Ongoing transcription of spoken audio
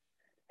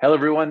Hello,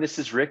 everyone. This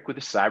is Rick with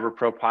the Cyber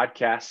Pro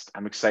podcast.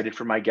 I'm excited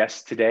for my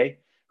guest today.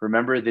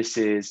 Remember, this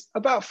is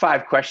about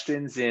 5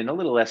 questions in a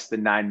little less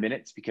than 9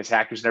 minutes because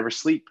hackers never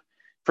sleep.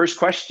 First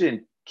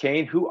question,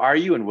 Kayne, who are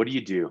you and what do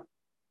you do?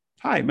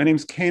 Hi, my name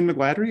is Kayne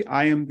McGladrey.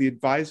 I am the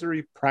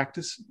advisory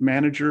practice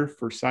manager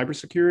for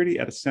cybersecurity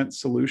at Ascent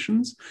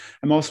Solutions.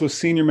 I'm also a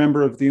senior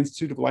member of the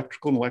Institute of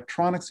Electrical and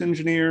Electronics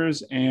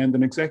Engineers and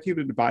an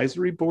executive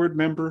advisory board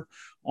member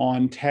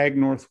on TAG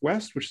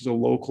Northwest, which is a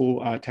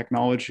local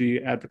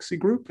technology advocacy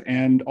group,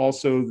 and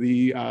also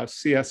the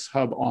CS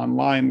Hub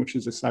Online, which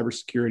is a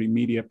cybersecurity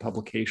media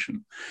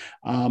publication.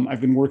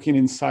 I've been working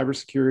in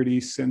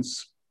cybersecurity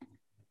since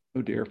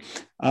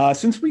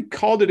we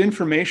called it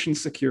information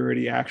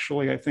security,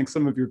 actually. I think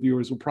some of your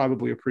viewers will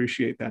probably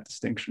appreciate that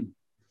distinction.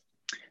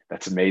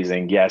 That's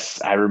amazing. Yes,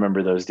 I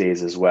remember those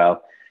days as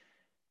well.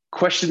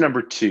 Question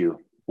number 2,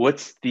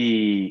 what's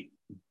the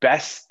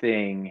best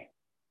thing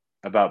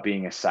about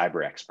being a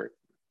cyber expert?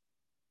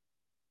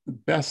 The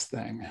best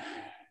thing,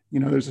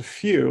 there's a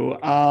few.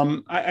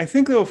 I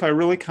think, though, if I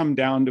really come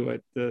down to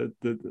it,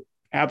 the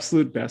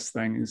absolute best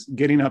thing is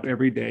getting up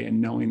every day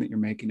and knowing that you're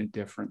making a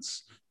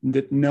difference,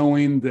 that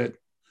knowing that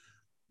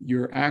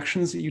your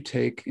actions that you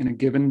take in a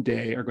given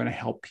day are going to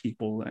help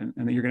people, and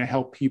that you're going to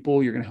help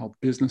people, you're going to help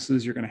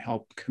businesses, you're going to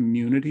help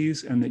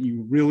communities, and that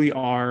you really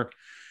are.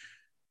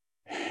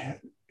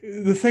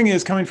 The thing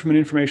is, coming from an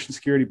information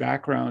security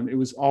background, it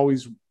was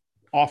always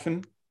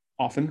often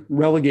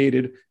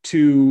relegated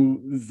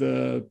to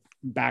the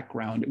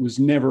background. It was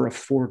never a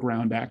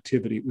foreground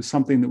activity. It was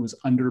something that was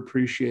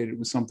underappreciated. It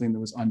was something that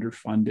was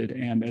underfunded.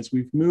 And as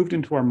we've moved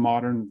into our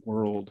modern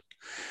world,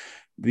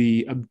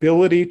 the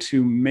ability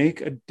to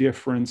make a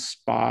difference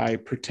by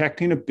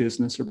protecting a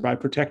business or by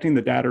protecting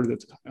the data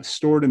that's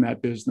stored in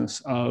that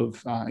business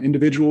of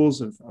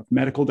individuals, of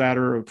medical data,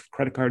 of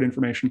credit card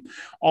information,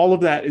 all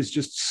of that is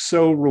just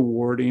so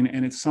rewarding.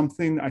 And it's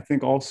something I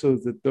think also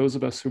that those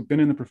of us who've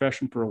been in the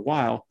profession for a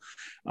while,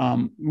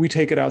 we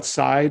take it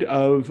outside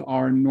of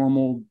our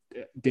normal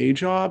day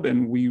job,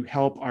 and we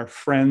help our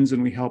friends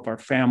and we help our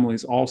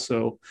families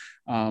also,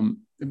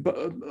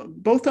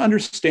 both to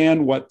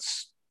understand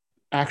what's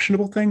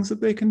actionable things that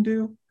they can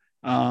do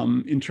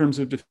in terms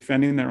of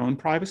defending their own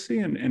privacy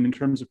and in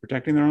terms of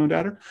protecting their own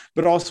data,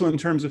 but also in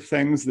terms of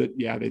things that,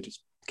 they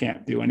just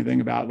can't do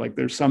anything about. Like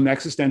there's some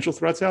existential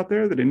threats out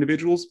there that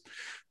individuals,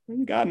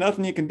 you got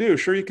nothing you can do.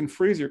 Sure, you can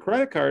freeze your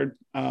credit card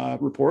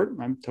report.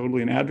 I'm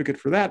totally an advocate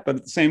for that. But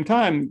at the same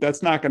time,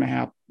 that's not going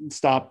to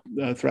stop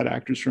threat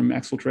actors from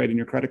exfiltrating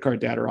your credit card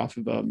data off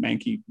of a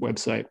manky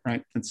website,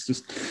 right? It's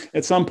just,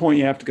 at some point,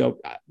 you have to go,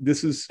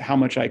 this is how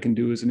much I can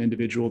do as an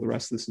individual. The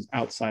rest of this is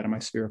outside of my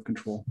sphere of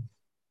control.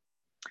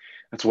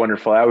 That's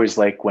wonderful. I always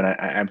like when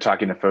I'm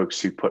talking to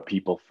folks who put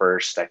people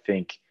first. I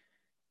think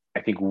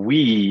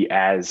we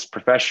as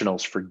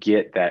professionals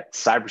forget that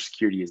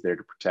cybersecurity is there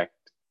to protect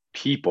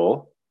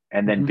people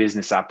and then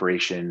business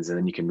operations, and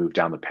then you can move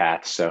down the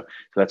path. So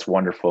that's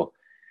wonderful.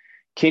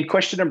 Kate,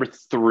 question number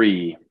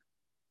 3,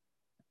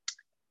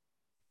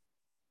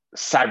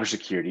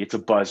 cybersecurity. It's a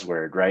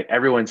buzzword, right?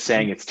 Everyone's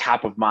saying it's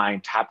top of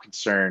mind, top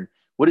concern.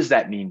 What does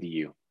that mean to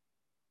you?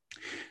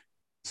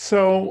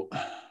 So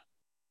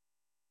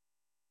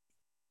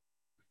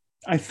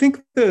I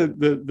think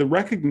the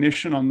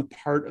recognition on the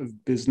part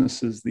of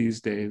businesses these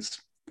days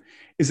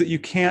is that you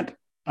can't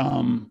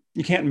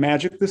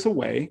magic this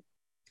away.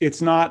 It's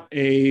not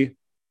a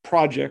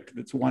project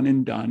that's one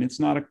and done. It's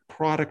not a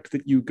product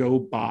that you go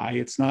buy.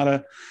 It's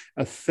not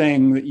a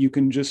thing that you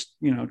can just,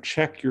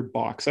 check your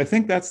box. I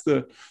think that's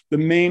the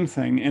main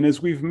thing. And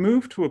as we've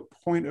moved to a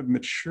point of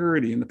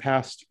maturity in the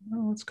past,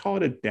 let's call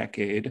it a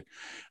decade,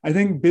 I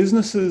think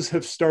businesses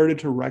have started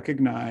to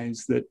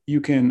recognize that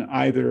you can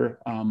either,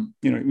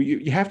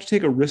 you have to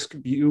take a risk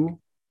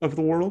view of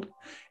the world.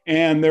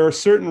 And there are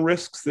certain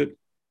risks that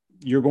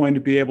you're going to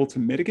be able to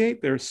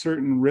mitigate. There are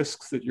certain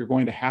risks that you're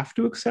going to have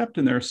to accept,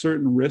 and there are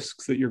certain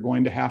risks that you're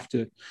going to have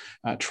to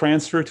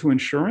transfer to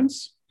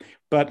insurance.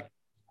 But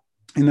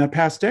in that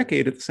past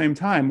decade, at the same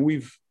time,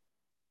 we've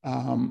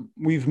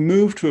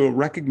moved to a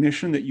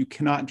recognition that you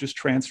cannot just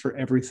transfer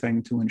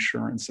everything to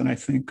insurance. And I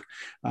think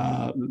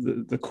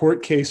the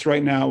court case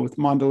right now with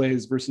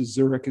Mondelez versus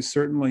Zurich is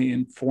certainly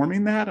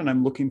informing that. And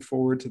I'm looking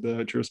forward to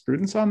the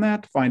jurisprudence on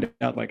that to find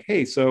out, like,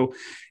 hey, so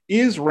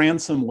is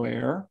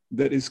ransomware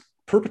that is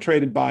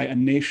perpetrated by a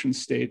nation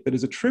state, that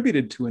is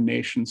attributed to a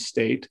nation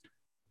state,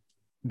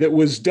 that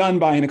was done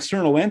by an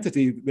external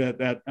entity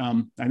that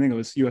I think it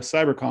was US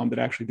Cybercom that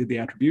actually did the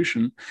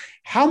attribution,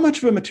 how much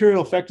of a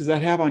material effect does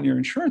that have on your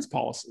insurance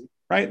policy,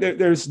 right?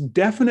 There's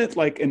definite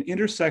an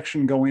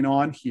intersection going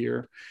on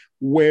here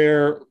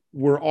where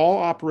we're all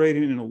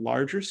operating in a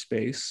larger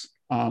space,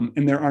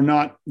 and there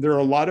are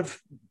a lot of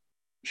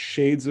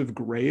shades of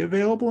gray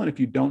available. And if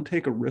you don't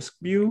take a risk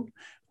view,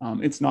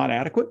 it's not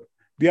adequate.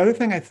 The other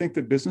thing I think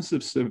that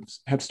businesses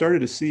have started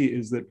to see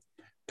is that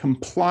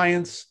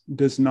compliance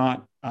does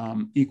not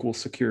equal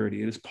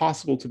security. It is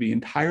possible to be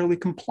entirely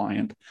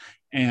compliant.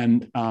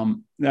 And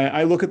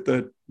I look at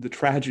the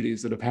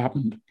tragedies that have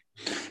happened,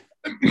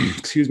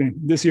 excuse me,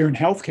 this year in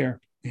healthcare.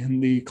 in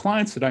the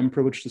clients that I'm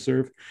privileged to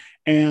serve.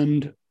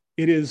 And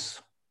it is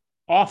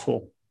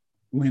awful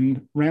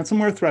when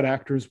ransomware threat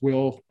actors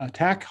will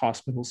attack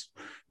hospitals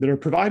that are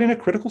providing a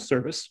critical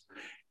service.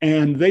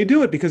 And they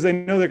do it because they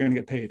know they're going to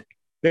get paid.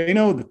 They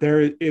know that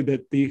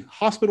that the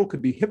hospital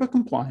could be HIPAA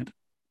compliant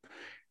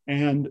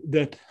and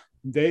that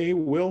they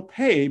will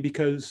pay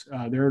because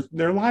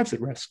their lives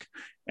at risk.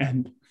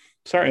 And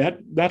sorry,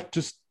 that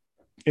just,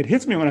 it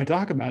hits me when I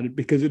talk about it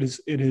because it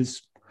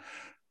is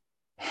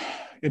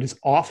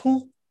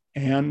awful.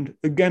 And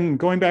again,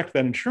 going back to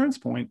that insurance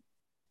point,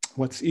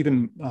 what's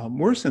even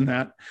worse than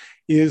that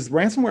is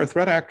ransomware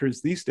threat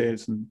actors these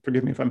days, and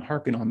forgive me if I'm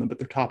harping on them, but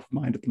they're top of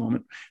mind at the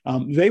moment.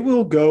 They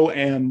will go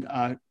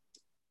and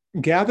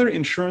gather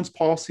insurance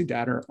policy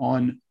data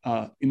on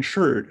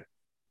insured.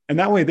 And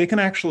that way they can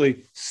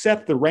actually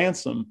set the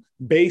ransom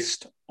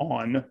based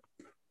on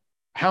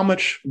how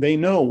much they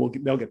know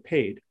they'll get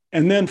paid.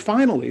 And then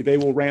finally, they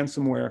will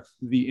ransomware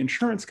the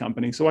insurance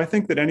company. So I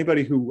think that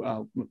anybody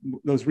who,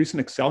 those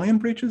recent Excellion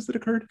breaches that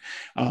occurred,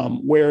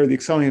 where the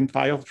Excellion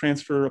file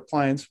transfer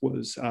appliance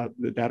was,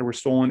 the data were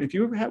stolen. If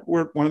you ever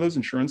were one of those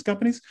insurance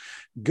companies,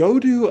 go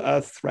do a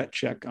threat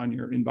check on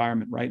your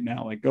environment right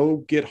now. Like,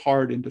 go get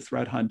hard into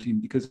threat hunting,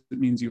 because it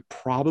means you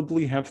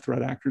probably have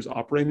threat actors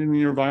operating in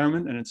your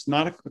environment. And it's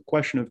not a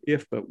question of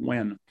if, but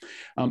when.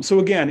 So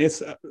again, it's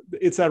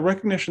that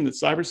recognition that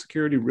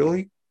cybersecurity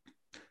really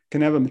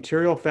can have a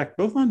material effect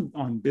both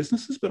on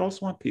businesses, but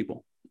also on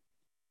people.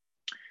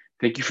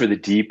 Thank you for the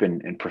deep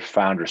and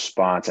profound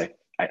response.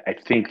 I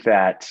think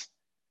that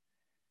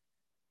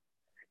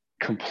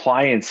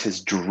compliance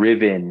has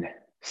driven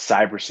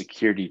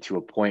cybersecurity to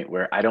a point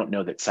where I don't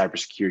know that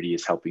cybersecurity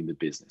is helping the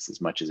business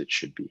as much as it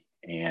should be.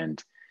 And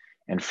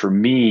for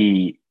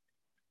me,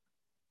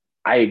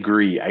 I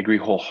agree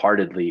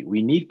wholeheartedly.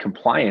 We need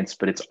compliance,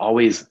 but it's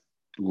always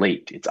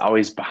late. It's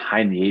always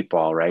behind the eight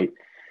ball, right?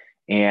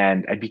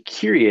 And I'd be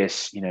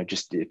curious,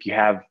 just if you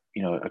have,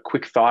 a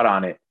quick thought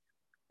on it,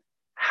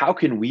 how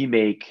can we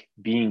make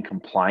being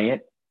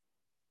compliant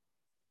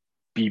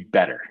be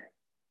better?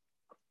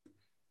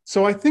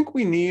 So I think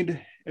we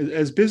need,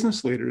 as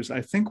business leaders,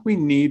 I think we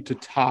need to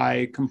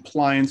tie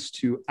compliance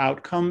to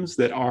outcomes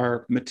that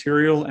are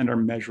material and are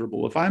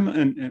measurable. If I'm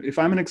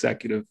an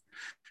executive,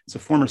 as a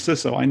former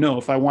CISO, I know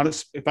if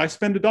I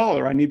spend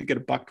 $1, I need to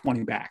get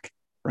 $1.20 back,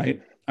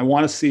 right? I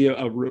want to see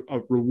a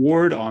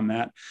reward on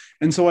that.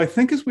 And so I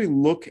think as we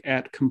look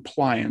at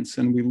compliance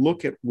and we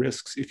look at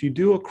risks, if you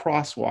do a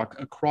crosswalk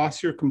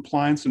across your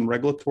compliance and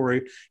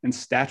regulatory and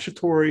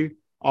statutory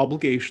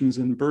obligations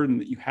and burden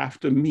that you have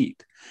to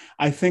meet,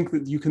 I think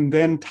that you can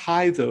then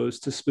tie those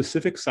to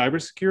specific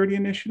cybersecurity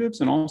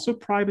initiatives and also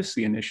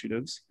privacy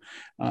initiatives.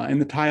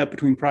 And the tie up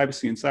between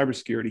privacy and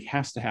cybersecurity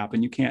has to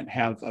happen. You can't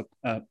have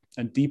a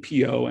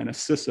DPO and a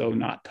CISO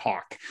not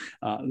talk.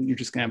 You're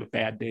just going to have a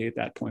bad day at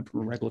that point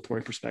from a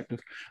regulatory perspective.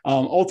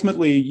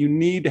 Ultimately, you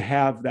need to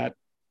have that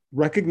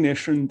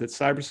recognition that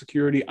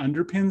cybersecurity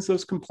underpins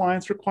those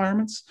compliance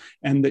requirements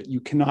and that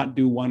you cannot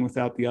do one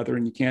without the other,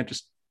 and you can't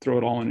just throw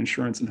it all in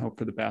insurance and hope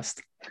for the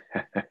best.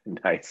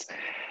 Nice.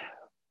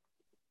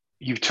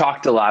 You've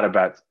talked a lot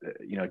about,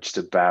 just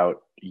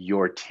about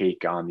your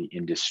take on the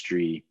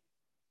industry.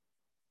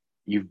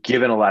 You've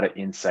given a lot of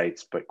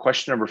insights, but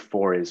question number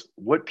 4 is,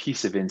 what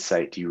piece of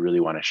insight do you really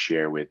want to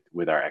share with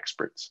our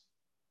experts?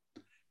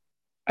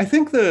 I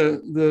think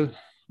the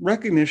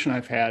recognition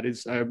I've had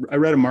is I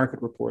read a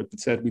market report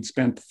that said we'd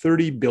spent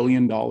 $30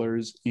 billion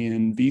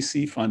in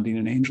VC funding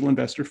and angel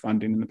investor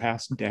funding in the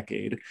past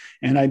decade.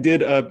 And I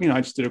did, I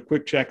just did a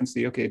quick check and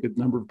see, okay, did the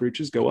number of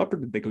breaches go up or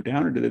did they go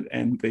down,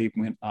 and they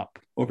went up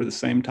over the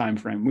same time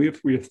frame. We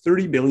have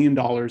 $30 billion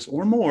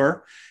or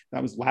more.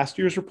 That was last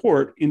year's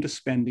report into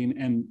spending.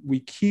 And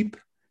we keep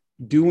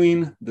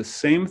doing the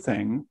same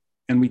thing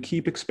and we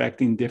keep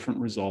expecting different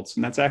results.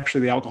 And that's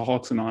actually the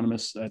Alcoholics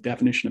Anonymous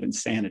definition of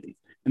insanity.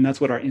 And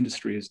that's what our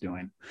industry is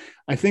doing.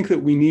 I think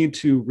that we need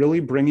to really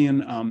bring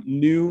in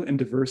new and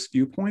diverse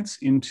viewpoints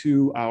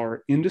into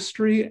our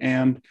industry.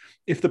 And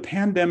if the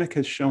pandemic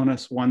has shown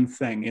us one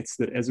thing, it's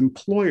that as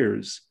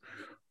employers,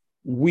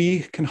 we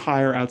can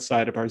hire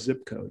outside of our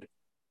zip code.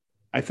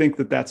 I think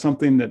that that's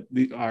something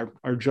that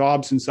our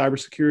jobs in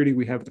cybersecurity,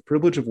 we have the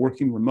privilege of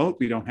working remote.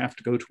 We don't have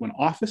to go to an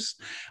office.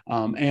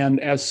 And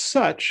as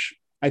such,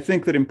 I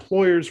think that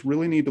employers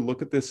really need to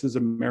look at this as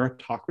a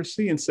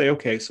meritocracy and say,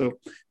 okay, so,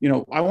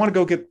 I want to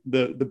go get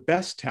the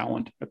best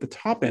talent at the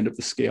top end of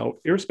the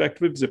scale,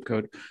 irrespective of zip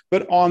code.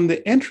 But on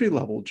the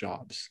entry-level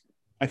jobs,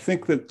 I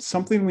think that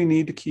something we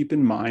need to keep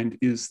in mind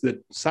is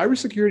that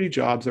cybersecurity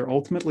jobs are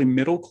ultimately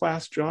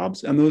middle-class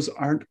jobs, and those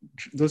are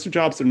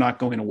jobs that are not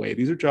going away.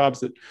 These are jobs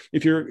that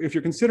if you're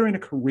considering a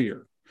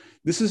career,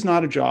 this is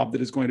not a job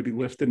that is going to be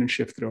lifted and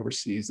shifted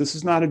overseas. This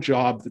is not a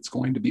job that's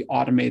going to be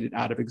automated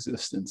out of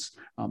existence.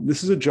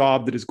 This is a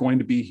job that is going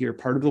to be here,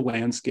 part of the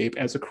landscape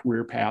as a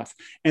career path.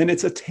 And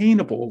it's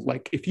attainable.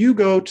 Like if you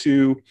go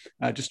to,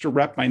 just to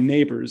rep my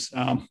neighbors,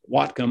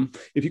 Whatcom,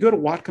 if you go to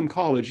Whatcom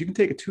College, you can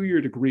take a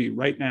 2-year degree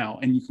right now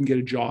and you can get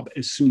a job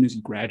as soon as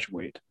you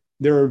graduate.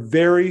 There are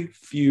very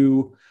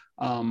few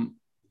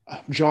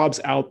jobs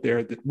out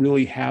there that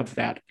really have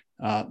that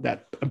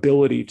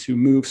ability to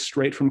move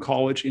straight from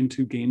college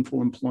into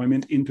gainful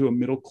employment, into a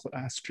middle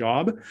class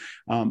job.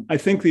 I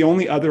think the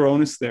only other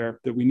onus there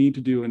that we need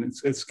to do, and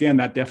it's again,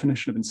 that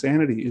definition of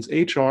insanity, is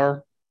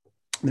HR.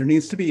 There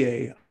needs to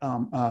be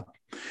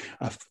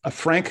a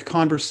frank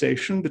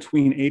conversation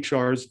between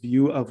HR's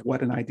view of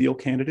what an ideal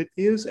candidate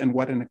is and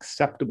what an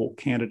acceptable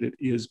candidate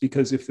is.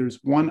 Because if there's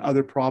one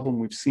other problem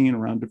we've seen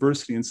around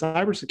diversity in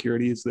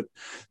cybersecurity, is that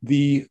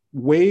the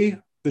way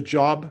the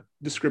job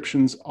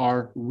descriptions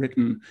are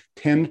written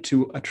tend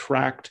to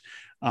attract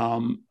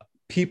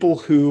people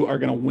who are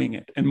going to wing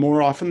it. And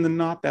more often than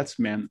not, that's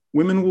men.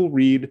 Women will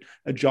read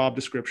a job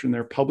description.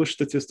 There are published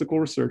statistical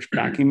research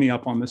backing me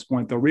up on this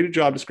point. They'll read a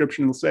job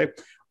description and they'll say,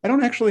 I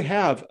don't actually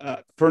have,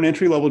 for an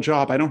entry-level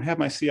job, I don't have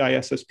my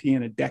CISSP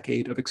and a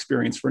decade of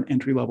experience for an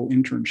entry-level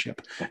internship.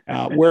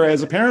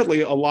 Whereas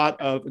apparently a lot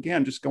of,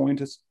 again, just going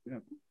to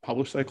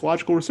published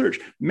psychological research,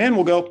 men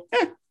will go,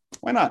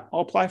 why not?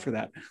 I'll apply for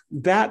that.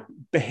 That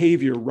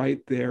behavior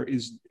right there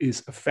is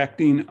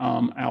affecting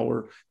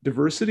our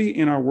diversity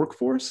in our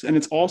workforce. And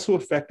it's also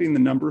affecting the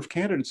number of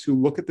candidates who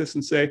look at this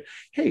and say,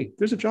 hey,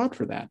 there's a job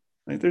for that.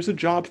 Right? There's a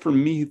job for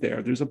me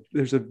there.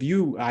 There's a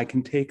view I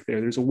can take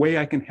there. There's a way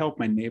I can help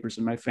my neighbors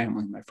and my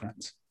family and my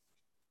friends.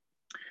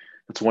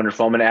 That's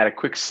wonderful. I'm going to add a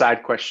quick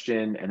side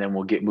question, and then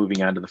we'll get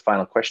moving on to the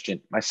final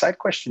question. My side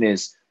question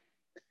is,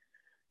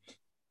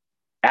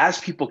 as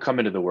people come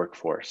into the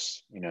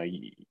workforce,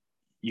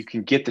 you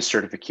can get the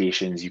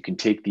certifications, you can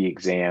take the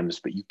exams,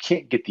 but you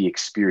can't get the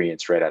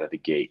experience right out of the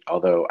gate.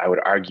 Although I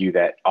would argue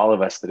that all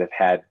of us that have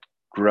had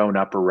grown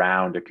up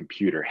around a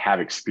computer have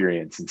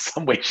experience in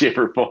some way, shape,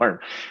 or form.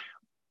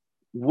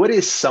 What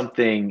is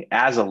something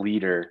as a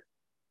leader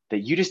that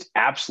you just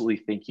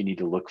absolutely think you need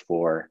to look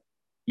for,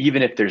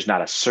 even if there's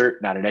not a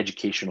cert, not an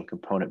educational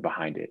component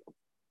behind it?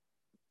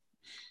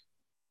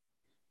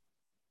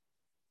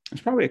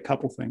 There's probably a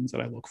couple things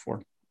that I look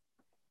for.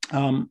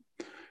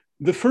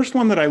 The first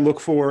one that I look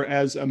for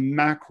as a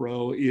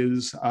macro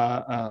is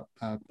coming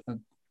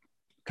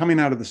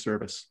out of the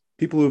service.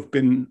 People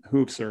who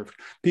have served,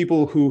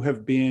 people who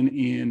have been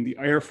in the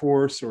Air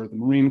Force or the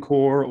Marine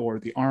Corps or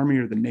the Army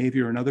or the Navy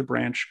or another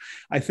branch.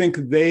 I think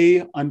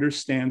they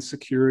understand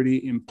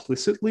security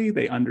implicitly.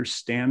 They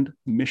understand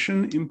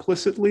mission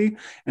implicitly.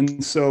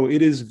 And so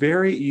it is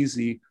very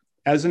easy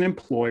as an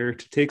employer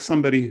to take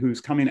somebody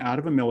who's coming out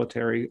of a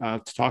military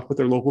to talk with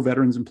their local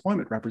veterans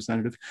employment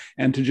representative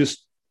and to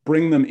just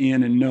bring them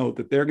in and know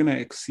that they're going to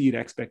exceed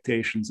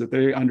expectations, that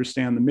they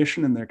understand the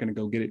mission and they're going to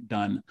go get it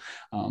done.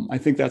 I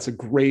think that's a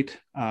great,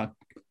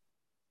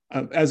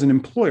 as an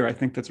employer, I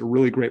think that's a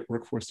really great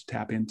workforce to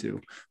tap into.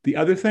 The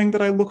other thing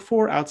that I look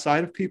for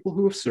outside of people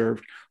who have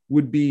served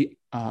would be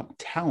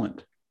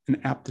talent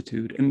and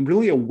aptitude and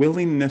really a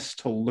willingness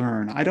to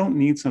learn. I don't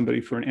need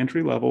somebody for an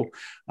entry level,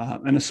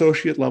 an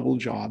associate level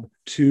job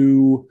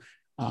to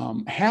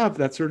have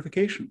that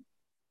certification.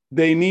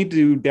 They need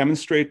to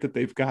demonstrate that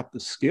they've got the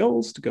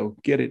skills to go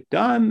get it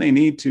done. They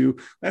need to,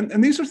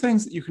 and these are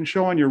things that you can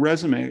show on your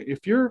resume.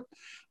 If you're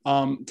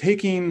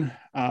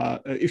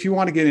if you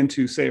want to get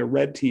into, say, a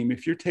red team,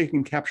 if you're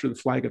taking capture the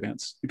flag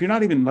events, if you're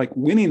not even like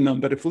winning them,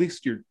 but at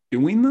least you're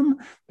doing them,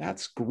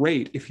 that's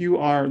great. If you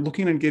are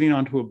looking and getting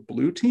onto a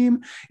blue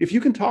team, if you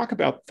can talk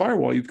about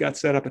firewall you've got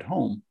set up at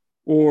home,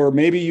 or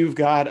maybe you've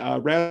got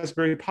a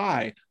Raspberry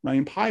Pi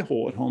running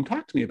Pi-hole at home.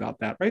 Talk to me about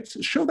that, right? So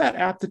show that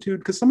aptitude,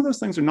 because some of those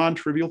things are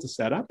non-trivial to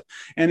set up.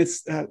 And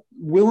it's that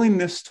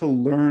willingness to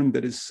learn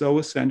that is so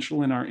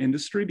essential in our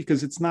industry,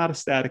 because it's not a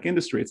static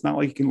industry. It's not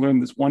like you can learn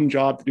this one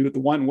job to do it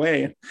the one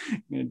way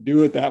and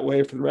do it that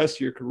way for the rest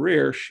of your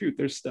career. Shoot,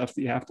 there's stuff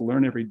that you have to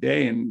learn every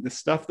day. And the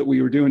stuff that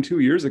we were doing 2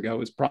 years ago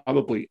is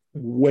probably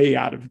way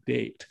out of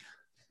date.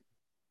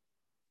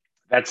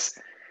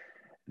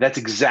 That's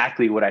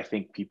exactly what I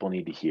think people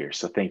need to hear.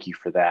 So thank you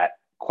for that.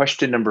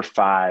 Question number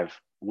 5,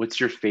 what's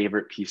your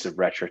favorite piece of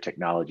retro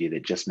technology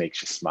that just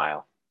makes you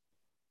smile?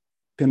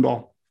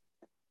 Pinball.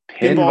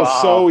 Pinball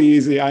is so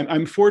easy.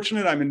 I'm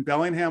fortunate. I'm in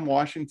Bellingham,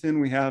 Washington.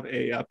 We have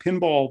a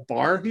pinball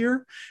bar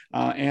here.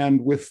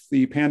 And with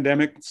the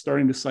pandemic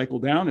starting to cycle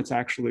down, it's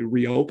actually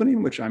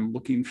reopening, which I'm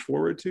looking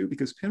forward to,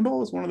 because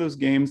pinball is one of those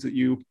games that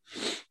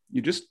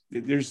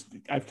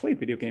I've played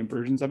video game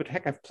versions of it.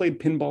 Heck, I've played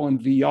pinball in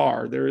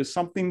VR. There is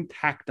something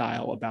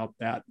tactile about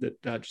that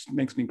just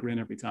makes me grin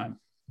every time.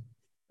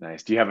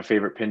 Nice. Do you have a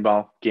favorite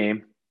pinball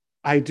game?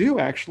 I do,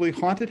 actually.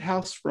 Haunted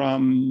House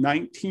from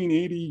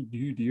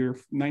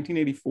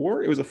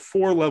 1984. It was a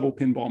 4-level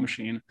pinball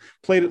machine.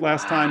 Played it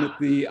last time at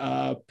the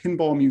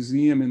Pinball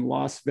Museum in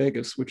Las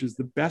Vegas, which is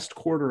the best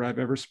quarter I've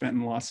ever spent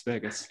in Las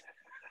Vegas.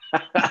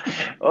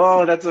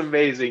 Oh, that's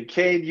amazing.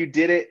 Kayne, you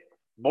did it.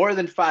 More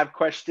than 5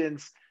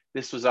 questions.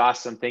 This was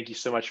awesome. Thank you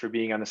so much for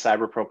being on the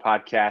CyberPro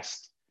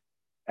podcast.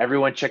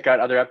 Everyone, check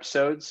out other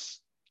episodes.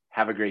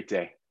 Have a great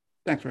day.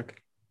 Thanks,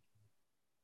 Rick.